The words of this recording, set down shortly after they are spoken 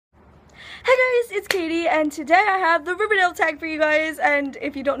Hey guys, it's Katie, and today I have the Riverdale tag for you guys, and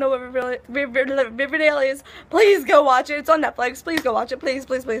if you don't know what Riverdale is, please go watch it. It's on Netflix. Please go watch it. Please,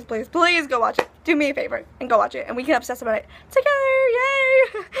 please, please, please, please go watch it. Do me a favor and go watch it, and we can obsess about it together.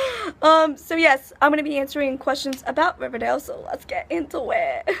 Yay! So yes, I'm going to be answering questions about Riverdale, so let's get into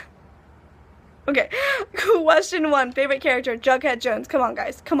it. Okay, question 1, favorite character, Jughead Jones. Come on,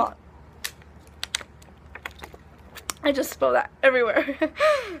 guys, come on. I just spilled that everywhere.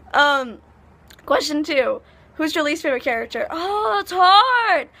 Question 2. Who's your least favorite character? Oh, it's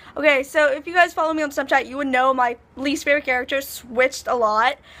hard. Okay, so if you guys follow me on Snapchat, you would know my least favorite character switched a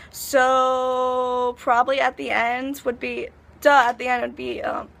lot. So probably at the end would be, at the end would be,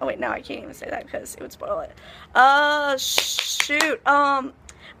 oh wait, no, I can't even say that because it would spoil it. Shoot.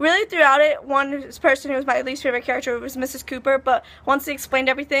 Really throughout it, one person who was my least favorite character was Mrs. Cooper, but once they explained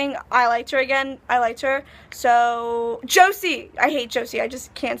everything, I liked her again. I liked her. So, Josie! I hate Josie. I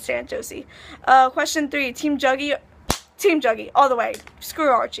just can't stand Josie. Question 3, Team Juggy. Team Juggy, all the way. Screw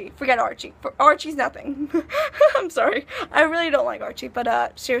Archie. Forget Archie. Archie's nothing. I'm sorry. I really don't like Archie,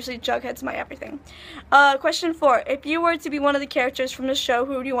 but seriously, Jughead's my everything. Question 4. If you were to be one of the characters from the show,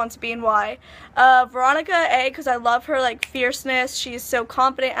 who do you want to be and why? Veronica, A, because I love her, like, fierceness. She's so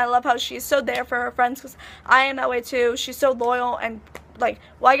confident. I love how she's so there for her friends, because I am that way, too. She's so loyal and, like,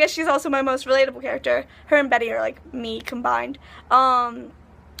 well, I guess she's also my most relatable character. Her and Betty are, like, me combined.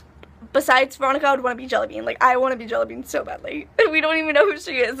 Besides Veronica, I would want to be Jellybean. Like, I want to be Jellybean so badly. We don't even know who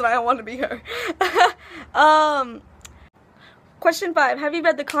she is, and I want to be her. Question 5. Have you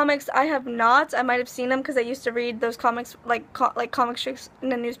read the comics? I have not. I might have seen them because I used to read those comics, like comic strips in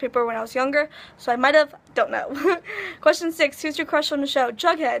the newspaper when I was younger. So I might have. Don't know. Question 6. Who's your crush on the show?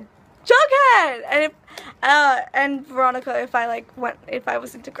 Jughead. Jughead! And if, and Veronica if I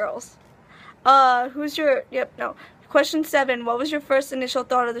was into girls. Who's your, yep, no. Question 7, what was your first initial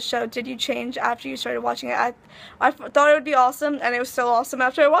thought of the show? Did you change after you started watching it? I thought it would be awesome, and it was so awesome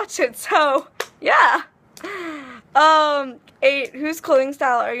after I watched it, so, yeah. 8, whose clothing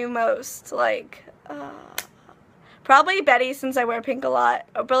style are you most, like, probably Betty, since I wear pink a lot,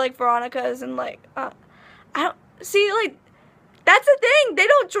 but, like, Veronica's and, like, I don't, see, like, that's the thing, they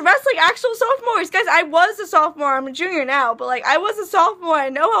don't dress like actual sophomores. Guys, I was a sophomore, I'm a junior now, but like, I was a sophomore, I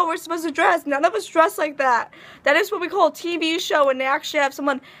know how we're supposed to dress. None of us dress like that. That is what we call a TV show, and they actually have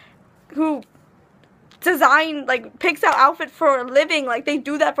someone who picks out outfit for a living. Like, they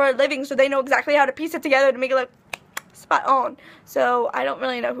do that for a living, so they know exactly how to piece it together to make it look spot on. So, I don't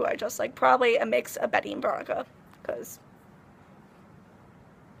really know who I dress like. Probably a mix of Betty and Veronica, because,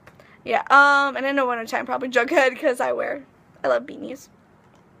 yeah, and in the wintertime, probably Jughead, because I love beanies,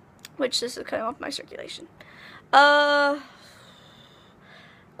 which this is cutting off my circulation.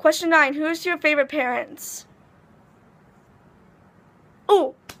 Question 9, who's your favorite parents?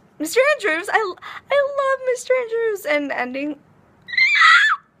 Oh, Mr. Andrews. I love Mr. Andrews and ending.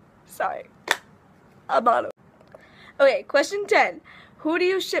 Sorry. Okay, question 10. Who do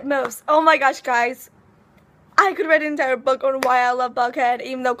you ship most? Oh my gosh, guys. I could write an entire book on why I love Buckhead,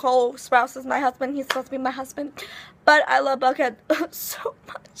 even though Cole Sprouse is my husband. He's supposed to be my husband. But I love Buckhead so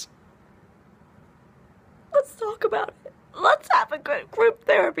much. Let's talk about it. Let's have a good group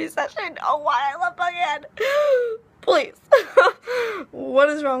therapy session on why I love Buckhead. Please. What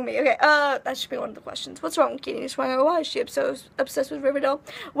is wrong with me? Okay, that should be one of the questions. What's wrong with Katie? Why is she so obsessed with Riverdale?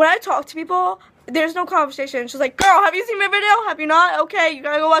 When I talk to people, there's no conversation. She's like, girl, have you seen Riverdale? Have you not? Okay, you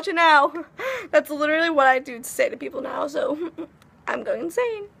gotta go watch it now. That's literally what I do to say to people now, so I'm going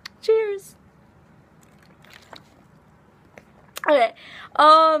insane. Cheers. Okay,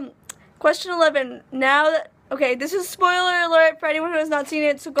 question 11. Now that, okay, this is spoiler alert for anyone who has not seen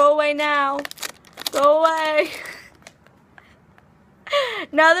it, so go away now. Go away.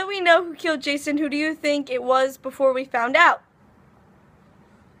 Now that we know who killed Jason, who do you think it was before we found out?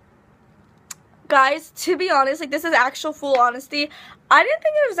 Guys, to be honest, like, this is actual full honesty. I didn't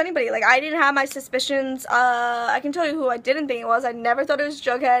think it was anybody. Like, I didn't have my suspicions. I can tell you who I didn't think it was. I never thought it was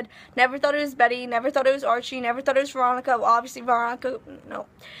Jughead. Never thought it was Betty. Never thought it was Archie. Never thought it was Veronica. Well, obviously Veronica, no.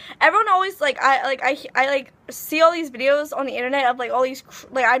 Everyone always, like, I see all these videos on the internet of, like, all these,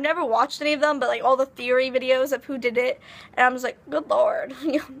 like, I've never watched any of them, but, like, all the theory videos of who did it. And I'm just like, good lord.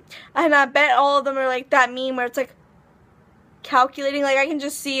 And I bet all of them are, like, that meme where it's, like, calculating, like, I can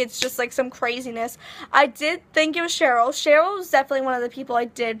just see it's just like some craziness. I did think it was Cheryl. Cheryl was definitely one of the people I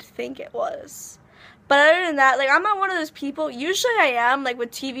did think it was. But other than that, like, I'm not one of those people. Usually I am, like,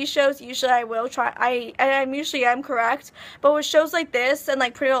 with TV shows, usually I will try, I'm usually am correct. But with shows like this and,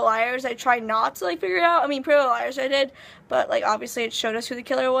 like, Pretty Little Liars, I try not to, like, figure it out. I mean, Pretty Little Liars I did, but, like, obviously it showed us who the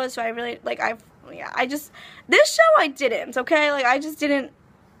killer was, so I really, like, this show I didn't, okay? Like, I just didn't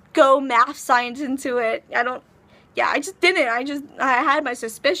go math science into it. I just didn't. I had my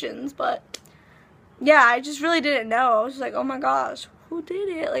suspicions, but yeah, I just really didn't know. I was like, oh my gosh, who did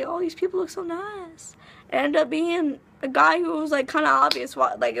it? Like, all these people look so nice. It ended up being a guy who was like kind of obvious.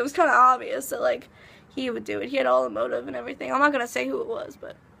 Like, it was kind of obvious that like he would do it. He had all the motive and everything. I'm not gonna say who it was,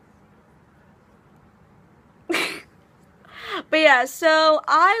 but. But yeah, so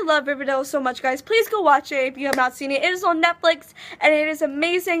I love Riverdale so much, guys. Please go watch it if you have not seen it. It is on Netflix, and it is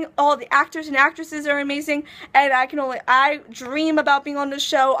amazing. All the actors and actresses are amazing, and I dream about being on the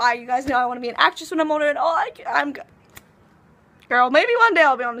show. You guys know I want to be an actress when I'm older, and girl, maybe one day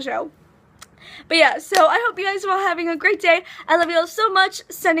I'll be on the show. But yeah, so I hope you guys are all having a great day. I love you all so much.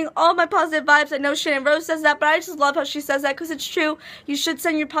 Sending all my positive vibes. I know Shannon Rose says that, but I just love how she says that because it's true. You should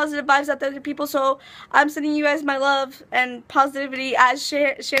send your positive vibes out there to people. So I'm sending you guys my love and positivity as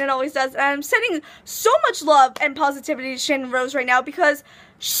Shannon always does. And I'm sending so much love and positivity to Shannon Rose right now because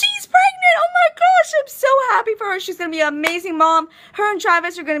she's pregnant. Oh my gosh, I'm so happy for her. She's going to be an amazing mom. Her and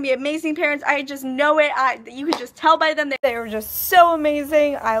Travis are going to be amazing parents. I just know it. You can just tell by them. They are just so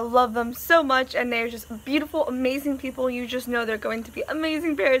amazing. I love them so much, and they're just beautiful, amazing people. You just know they're going to be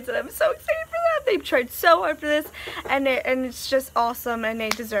amazing parents, and I'm so excited for that. They've tried so hard for this, and it's just awesome, and they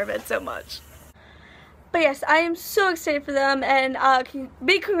deserve it so much. But yes, I am so excited for them, and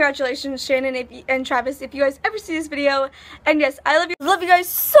big congratulations, Shannon and Travis, if you guys ever see this video. And yes, I love you guys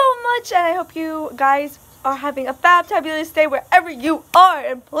so much, and I hope you guys are having a fabulous day wherever you are.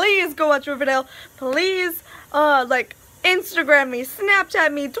 And please go watch Riverdale. Please, like, Instagram me,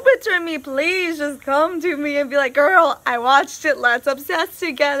 Snapchat me, Twitter me. Please just come to me and be like, girl, I watched it. Let's obsess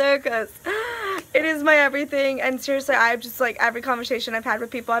together, because it is my everything. And seriously, I've just, like, every conversation I've had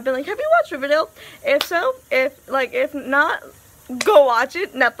with people, I've been like, have you watched Riverdale? If so, if not, go watch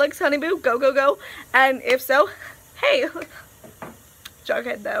it. Netflix, honey boo, go, go, go. And if so, hey,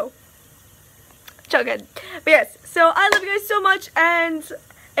 Jughead though. Jughead. But yes, so I love you guys so much, and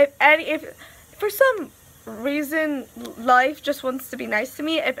if for some reason life just wants to be nice to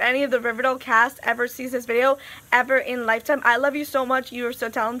me, if any of the Riverdale cast ever sees this video ever in lifetime, I love you so much. You are so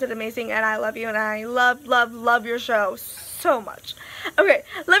talented, amazing, and I love you, and I love your show so much. Okay,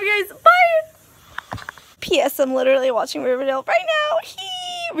 love you guys, bye. P.S. I'm literally watching Riverdale right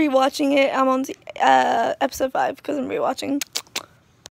now. Rewatching it. I'm on episode 5 because I'm rewatching.